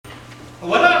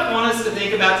What I want us to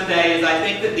think about today is I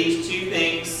think that these two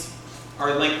things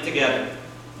are linked together.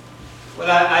 But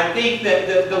I think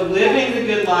that the living the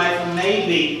good life,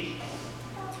 maybe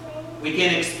we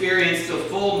can experience the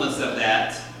fullness of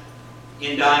that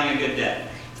in dying a good death.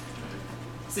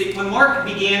 See, when Mark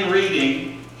began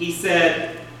reading, he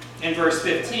said in verse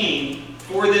 15,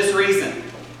 "For this reason."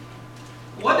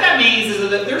 What that means is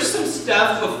that there's some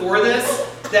stuff before this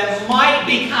that might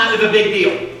be kind of a big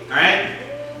deal. All right?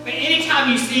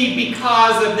 Anytime you see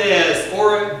 "because of this,"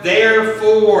 or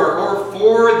 "therefore," or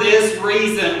 "for this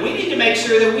reason," we need to make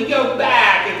sure that we go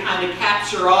back and kind of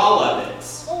capture all of it.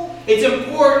 It's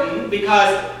important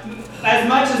because as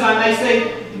much as I may say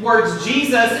words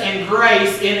Jesus and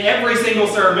grace in every single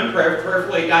sermon,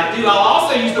 prayerfully I do, I'll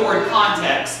also use the word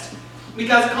context.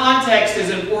 Because context is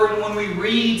important when we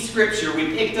read Scripture.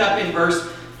 We picked up in verse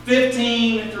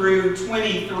 15 through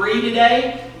 23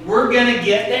 today. We're going to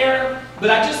get there, but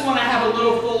I just want to have a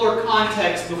little fuller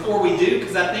context before we do,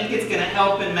 because I think it's going to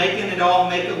help in making it all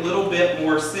make a little bit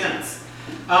more sense.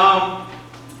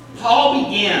 Paul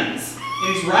begins,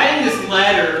 and he's writing this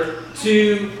letter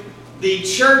to the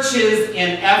churches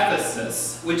in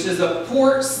Ephesus, which is a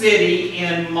port city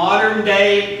in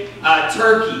modern-day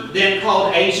Turkey, then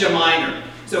called Asia Minor.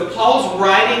 So Paul's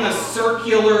writing a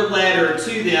circular letter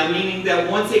to them, meaning that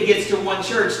once it gets to one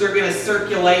church, they're going to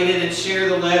circulate it and share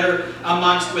the letter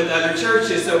amongst with other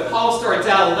churches. So Paul starts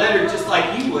out a letter just like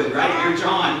you would, right? You're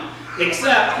John.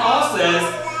 Except Paul says,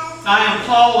 "I am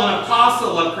Paul, an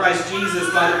apostle of Christ Jesus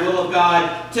by the will of God,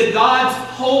 to God's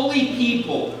holy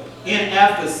people in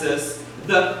Ephesus,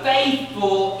 the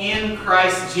faithful in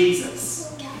Christ Jesus."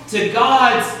 To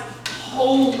God's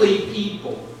holy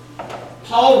people.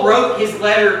 Paul wrote his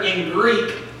letter in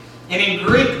Greek, and in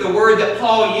Greek the word that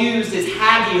Paul used is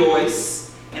hagios,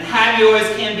 and hagios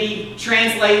can be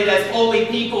translated as holy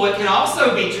people. It can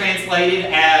also be translated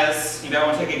as, anybody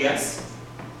want to take a guess?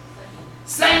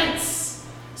 Saints.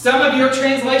 Some of your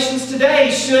translations today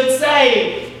should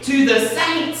say, "to the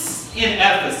saints in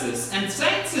Ephesus." And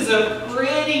saints is a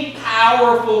pretty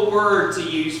powerful word to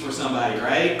use for somebody,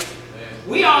 right?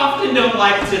 We often don't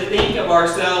like to think of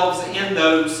ourselves in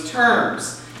those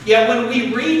terms. Yet when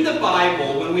we read the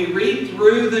Bible, when we read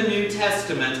through the New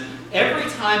Testament, every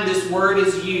time this word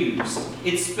is used,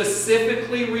 it's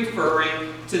specifically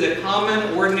referring to the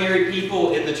common, ordinary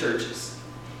people in the churches.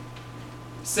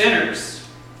 Sinners,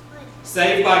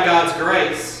 saved by God's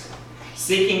grace,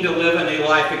 seeking to live a new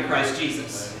life in Christ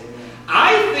Jesus.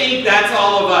 I think that's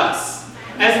all of us.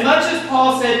 As much as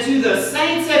Paul said to the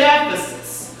saints at Ephesus,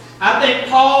 I think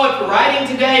Paul, if writing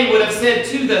today, would have said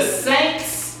to the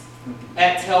saints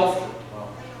at Telford.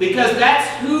 Because that's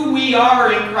who we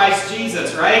are in Christ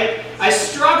Jesus, right? I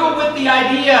struggle with the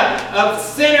idea of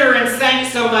sinner and saint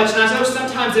so much, and I know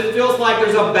sometimes it feels like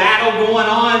there's a battle going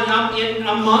on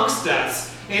amongst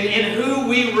us in who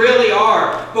we really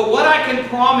are. But what I can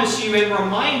promise you and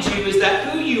remind you is that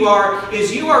who you are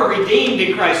is you are redeemed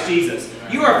in Christ Jesus.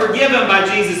 You are forgiven by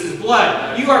Jesus'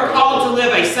 blood. You are called to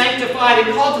live a sanctified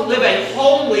and called to live a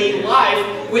holy life,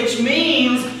 which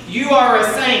means you are a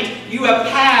saint. You have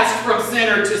passed from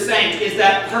sinner to saint. Is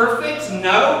that perfect?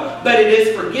 No. But it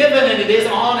is forgiven and it is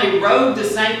on a road to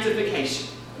sanctification.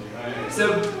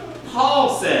 So Paul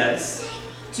says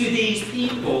to these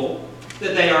people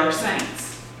that they are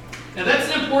saints. Now that's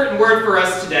an important word for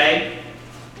us today.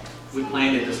 We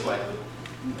planned it this way.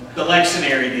 The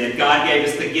lectionary did. God gave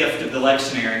us the gift of the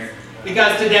lectionary.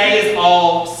 Because today is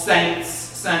All Saints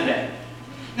Sunday.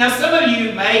 Now some of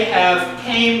you may have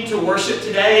came to worship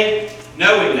today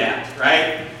knowing that,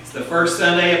 right? It's the first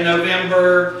Sunday of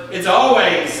November. It's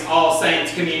always All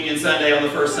Saints Communion Sunday on the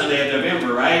first Sunday of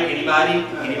November, right? Anybody?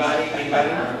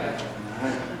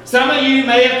 Some of you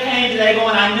may have came today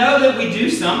going, I know that we do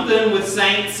something with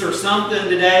saints or something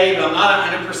today, but I'm not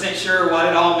 100% sure what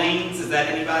it all means. Is that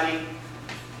anybody?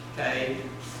 Okay.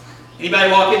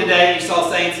 Anybody walk in today and you saw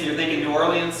saints and you're thinking New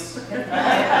Orleans? Is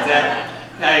that?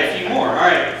 Okay, a few more. All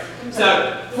right.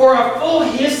 So, for a full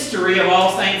history of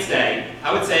All Saints Day,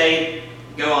 I would say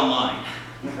go online.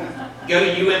 Go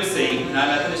to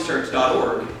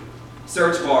umc.methodistchurch.org.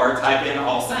 Search bar, type in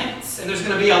All Saints. And there's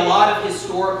going to be a lot of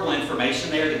historical information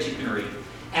there that you can read.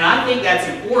 And I think that's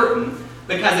important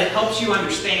because it helps you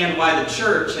understand why the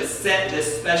church has set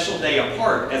this special day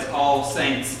apart as All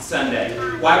Saints Sunday.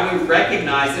 Why we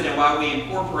recognize it and why we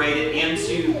incorporate it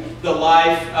into the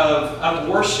life of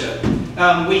worship.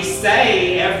 We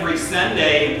say every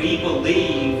Sunday we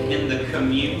believe in the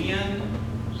communion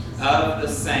of the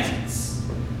saints.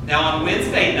 Now on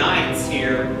Wednesday nights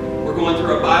here, we're going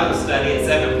through a Bible study at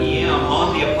 7 p.m.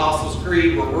 on the Apostles'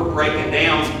 Creed where we're breaking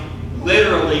down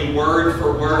literally word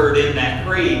for word in that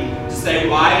creed to say,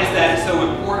 why is that so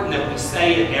important that we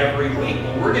say it every week?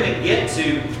 Well, we're going to get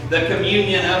to the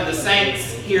communion of the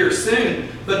saints here soon.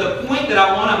 But the point that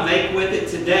I want to make with it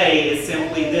today is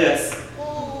simply this.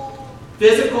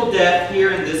 Physical death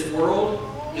here in this world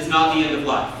is not the end of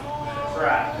life.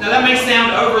 Right. Now that may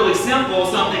sound overly simple,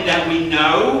 something that we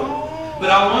know, but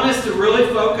I want us to really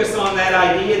focus on that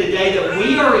idea today that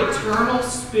we are eternal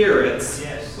spirits,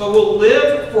 Yes. but will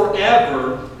live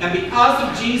forever. And because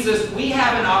of Jesus, we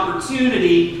have an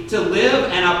opportunity to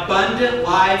live an abundant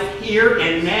life here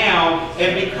and now.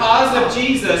 And because of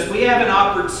Jesus, we have an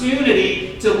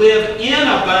opportunity to live in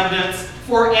abundance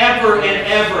forever and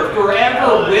ever.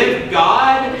 Forever with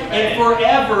God and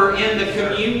forever in the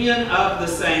communion of the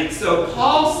saints. So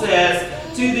Paul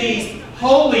says to these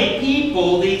holy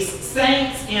people, these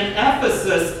saints in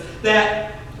Ephesus,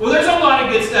 that, well, there's a lot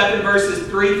of good stuff in verses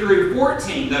 3 through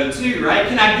 14, though, too, right?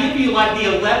 Can I give you like the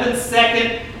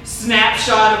 11-second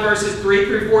snapshot of verses 3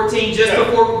 through 14 just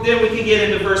before then we can get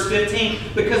into verse 15?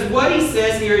 Because what he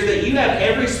says here is that you have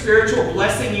every spiritual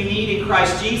blessing you need in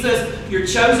Christ Jesus. You're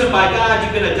chosen by God.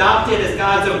 You've been adopted as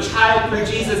God's own child through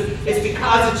Jesus. It's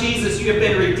because of Jesus you have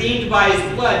been redeemed by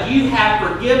His blood. You have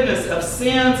forgiveness of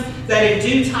sins, that in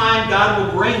due time God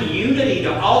will bring unity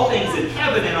to all things in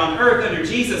heaven and on earth under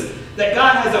Jesus. That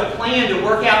God has a plan to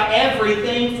work out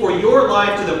everything for your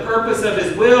life to the purpose of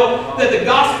His will. That the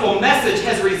gospel message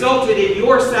has resulted in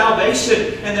your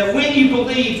salvation. And that when you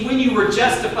believed, when you were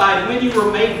justified, when you were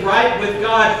made right with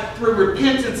God through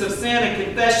repentance of sin and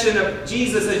confession of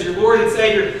Jesus as your Lord and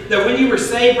Savior, that when you were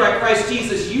saved by Christ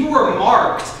Jesus, you were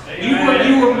marked.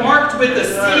 You were marked with the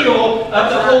seal of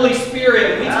the Holy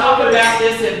Spirit. We talk about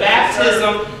this in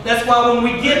baptism. That's why when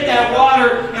we get that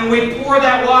water and we pour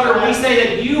that water, we say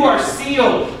that you are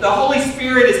sealed. The Holy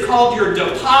Spirit is called your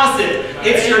deposit.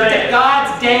 It's your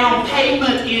God's down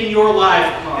payment in your life.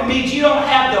 It means you don't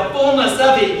have the fullness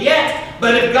of it yet.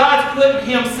 But if God's put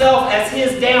Himself as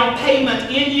His down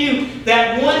payment in you,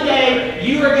 that one day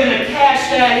you are going to cash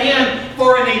that in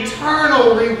for an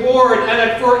eternal reward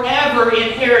and a forever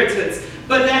inheritance.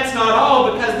 But that's not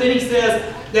all, because then he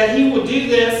says that He will do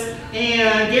this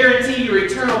and guarantee your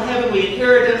eternal heavenly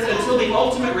inheritance until the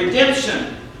ultimate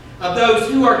redemption of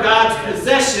those who are God's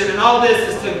possession. And all this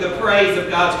is to the praise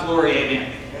of God's glory.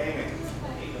 Amen.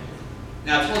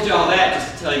 Now I told you all that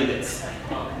just to tell you this.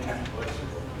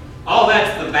 All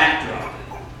that's the backdrop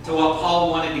to what Paul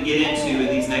wanted to get into in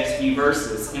these next few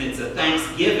verses. And it's a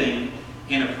thanksgiving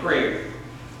and a prayer.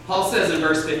 Paul says in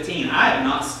verse 15, I have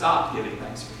not stopped giving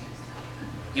thanks for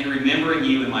you and remembering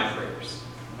you in my prayers.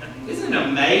 Isn't it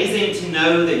amazing to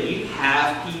know that you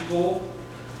have people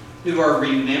who are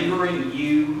remembering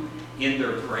you in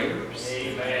their prayers?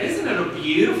 Amen. Isn't it a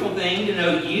beautiful thing to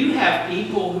know you have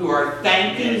people who are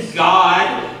thanking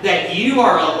God that you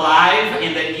are alive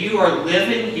and that you are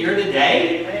living here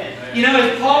today? Amen. You know,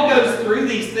 as Paul goes through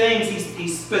these things,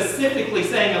 he's specifically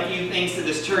saying a few things to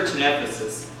this church in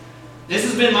Ephesus. This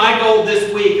has been my goal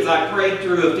this week as I prayed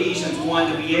through Ephesians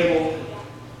 1 to be able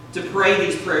to pray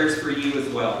these prayers for you as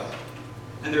well.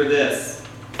 And they're this.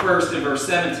 First, in verse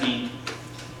 17,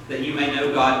 that you may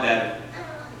know God better.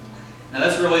 Now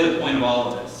that's really the point of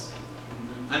all of this.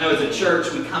 I know as a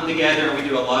church we come together and we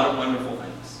do a lot of wonderful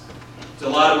things. There's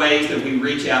a lot of ways that we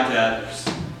reach out to others.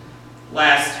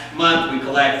 Last month we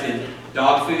collected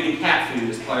dog food and cat food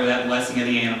as part of that blessing of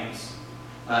the animals.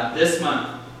 This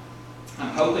month, I'm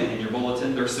hoping in your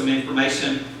bulletin there's some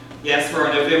information, yes, for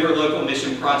our November local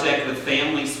mission project with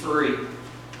Families Free.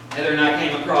 Heather and I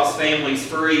came across Families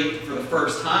Free for the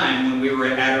first time when we were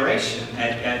at Adoration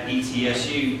at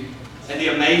ETSU. And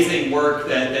the amazing work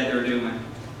that they're doing.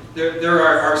 There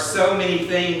are so many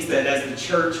things that as the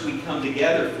church we come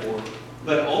together for,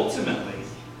 but ultimately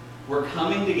we're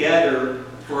coming together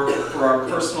for our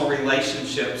personal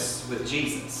relationships with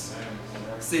Jesus.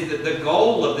 See, the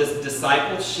goal of this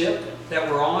discipleship that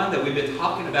we're on, that we've been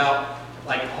talking about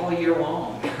like all year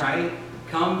long, right?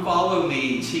 Come follow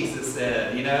me, Jesus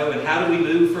said, you know, and how do we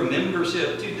move from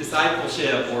membership to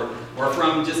discipleship or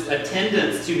from just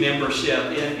attendance to membership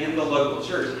in the local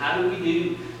church? How do we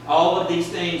do all of these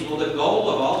things? Well, the goal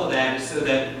of all of that is so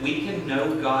that we can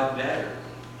know God better.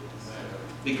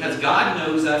 Because God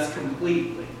knows us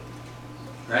completely,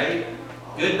 right?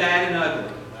 Good, bad, and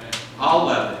ugly. All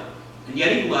of it. And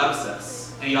yet He loves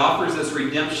us. And He offers us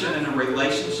redemption and a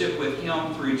relationship with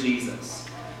Him through Jesus.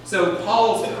 So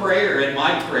Paul's prayer and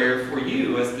my prayer for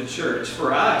you as the church,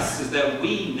 for us, is that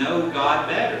we know God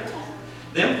better.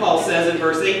 Then Paul says in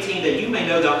verse 18 that you may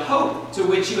know the hope to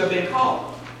which you have been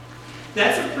called.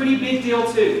 That's a pretty big deal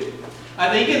too. I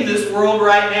think in this world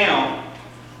right now,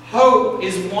 Hope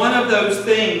is one of those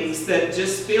things that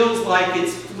just feels like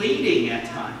it's fleeting at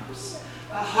times.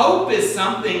 Hope is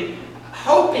how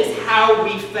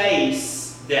we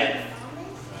face death.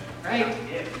 Right?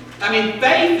 I mean,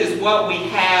 faith is what we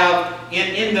have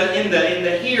in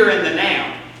the here and the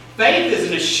now. Faith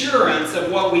is an assurance of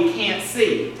what we can't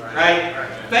see. Right?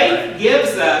 Faith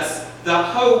gives us the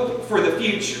hope for the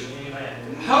future.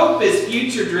 Hope is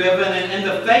future-driven, and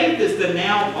the faith is the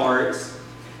now part.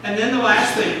 And then the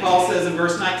last thing Paul says in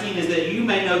verse 19 is that you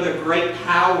may know the great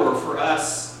power for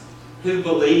us who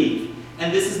believe.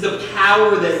 And this is the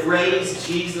power that raised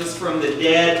Jesus from the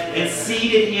dead and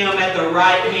seated Him at the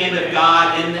right hand of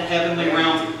God in the heavenly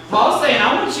realms. Paul's saying,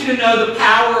 I want you to know the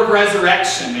power of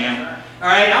resurrection, man. All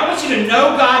right? I want you to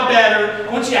know God better.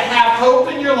 I want you to have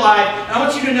hope in your life. I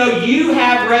want you to know you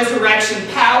have resurrection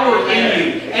power in you.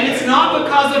 And it's not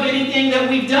because of anything that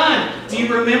we've done. Do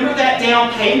you remember that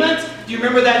down payment? Do you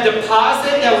remember that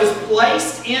deposit that was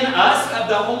placed in us of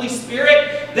the Holy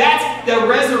Spirit? That's the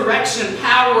resurrection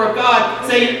power of God,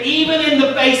 saying even in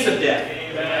the face of death,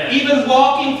 even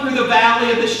walking through the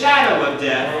valley of the shadow of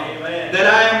death, that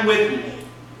I am with you.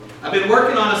 I've been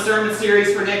working on a sermon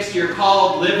series for next year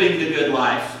called Living the Good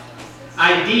Life.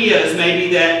 Ideas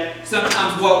maybe that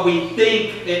sometimes what we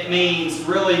think it means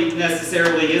really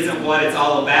necessarily isn't what it's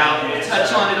all about. And we'll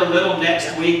touch on it a little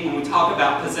next week when we talk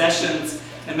about possessions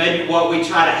and maybe what we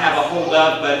try to have a hold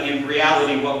of, but in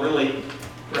reality what really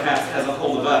perhaps has a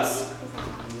hold of us.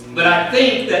 But I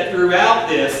think that throughout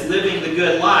this, living the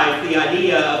good life, the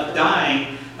idea of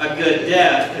dying a good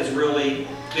death has really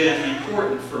been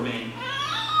important for me.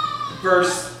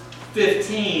 Verse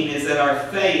 15 is that our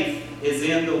faith is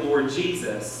in the Lord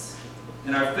Jesus,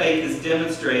 and our faith is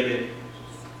demonstrated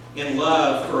in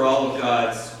love for all of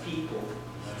God's people.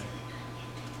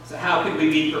 So how could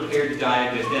we be prepared to die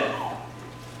a good death?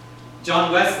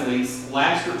 John Wesley's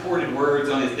last recorded words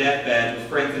on his deathbed with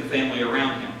friends and family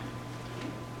around him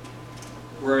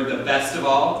were, the best of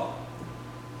all,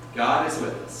 God is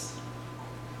with us.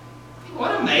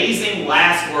 What amazing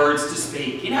last words to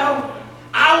speak. You know,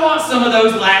 I want some of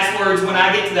those last words when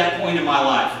I get to that point in my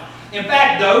life. In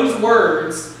fact, those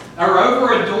words are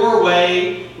over a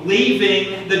doorway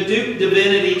leaving the Duke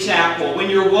Divinity Chapel.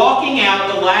 When you're walking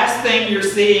out, the last thing you're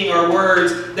seeing are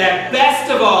words that,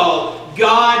 best of all,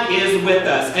 God is with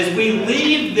us. As we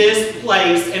leave this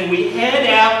place and we head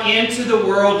out into the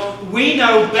world, we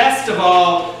know best of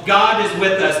all, God is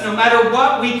with us. No matter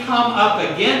what we come up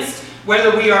against,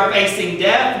 whether we are facing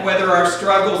death, whether our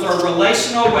struggles are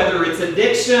relational, whether it's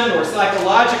addiction or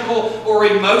psychological or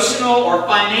emotional or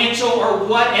financial or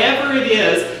whatever it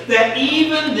is, that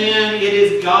even then it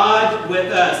is God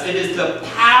with us. It is the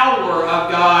power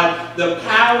of God, the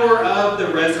power of the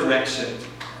resurrection.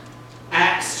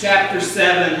 Acts chapter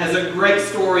 7 has a great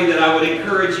story that I would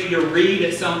encourage you to read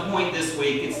at some point this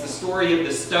week. It's the story of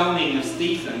the stoning of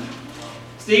Stephen.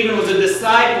 Stephen was a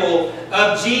disciple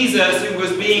of Jesus who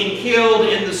was being killed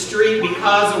in the street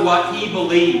because of what he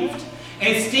believed.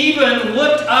 And Stephen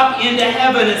looked up into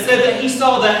heaven and said that he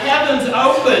saw the heavens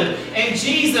open and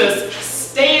Jesus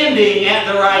standing at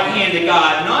the right hand of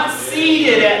God, not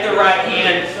seated at the right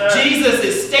hand. Jesus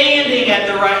is standing at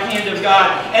the right hand of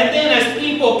God. And then as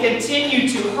people continue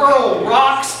to hurl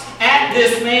rocks at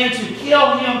this man to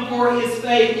kill him for his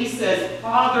faith, he says,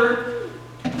 Father,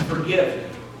 forgive him.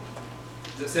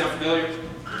 Does that sound familiar?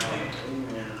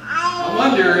 I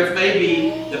wonder if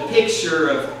maybe the picture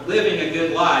of living a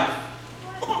good life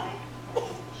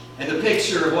and the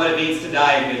picture of what it means to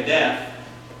die a good death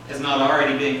has not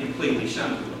already been completely shown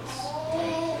to us.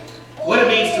 What it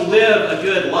means to live a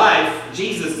good life,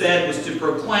 Jesus said, was to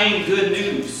proclaim good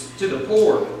news to the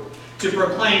poor, to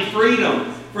proclaim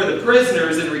freedom for the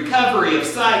prisoners and recovery of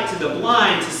sight to the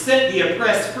blind, to set the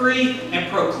oppressed free,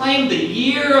 and proclaim the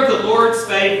year of the Lord's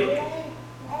favor.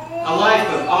 A life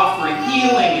of offering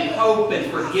healing and hope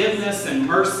and forgiveness and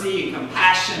mercy and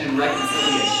compassion and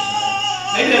reconciliation.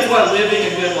 Maybe that's what living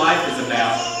a good life is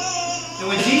about. And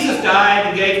when Jesus died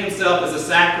and gave himself as a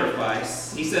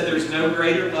sacrifice, he said there's no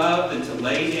greater love than to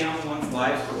lay down one's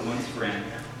life for one's friend.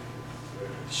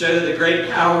 To show that the great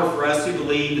power for us who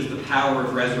believe is the power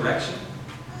of resurrection.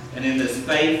 And in this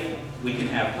faith, we can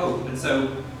have hope. And so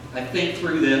I think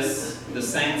through this, the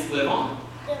saints live on.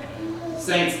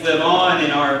 Saints live on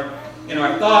in our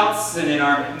thoughts and in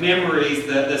our memories.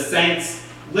 The saints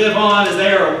live on as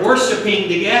they are worshiping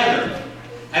together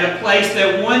at a place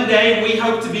that one day we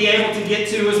hope to be able to get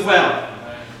to as well.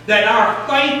 That our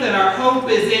faith and our hope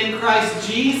is in Christ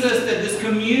Jesus, that this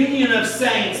communion of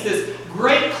saints, this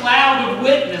great cloud of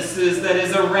witnesses that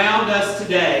is around us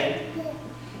today,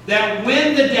 that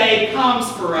when the day comes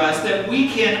for us, that we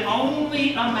can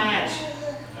only imagine,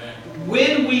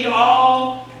 when we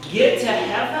all get to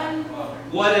heaven,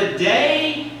 what a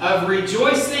day of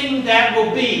rejoicing that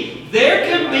will be. There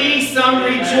can be some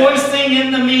rejoicing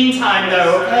in the meantime,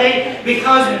 though, okay?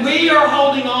 Because we are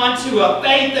holding on to a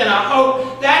faith and a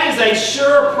hope that is a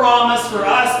sure promise for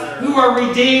us who are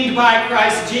redeemed by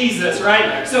Christ Jesus,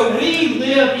 right? So we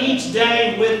live each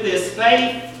day with this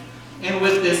faith and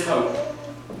with this hope.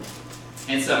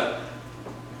 And so,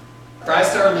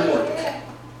 Christ our Lord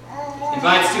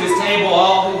invites to His table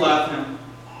all who love Him,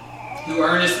 who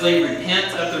earnestly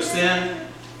repent of their sin,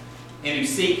 and who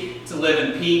seek to live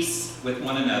in peace with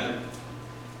one another.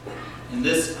 In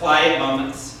this quiet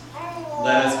moments,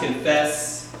 let us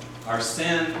confess our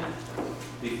sin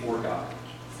before God.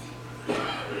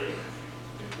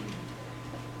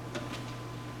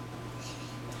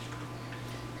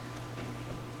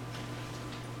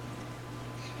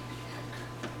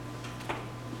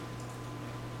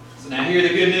 So now hear the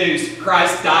good news.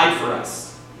 Christ died for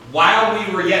us while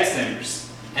we were yet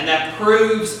sinners. And that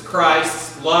proves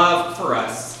Christ's love for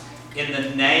us. In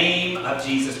the name of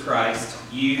Jesus Christ,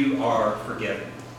 you are forgiven.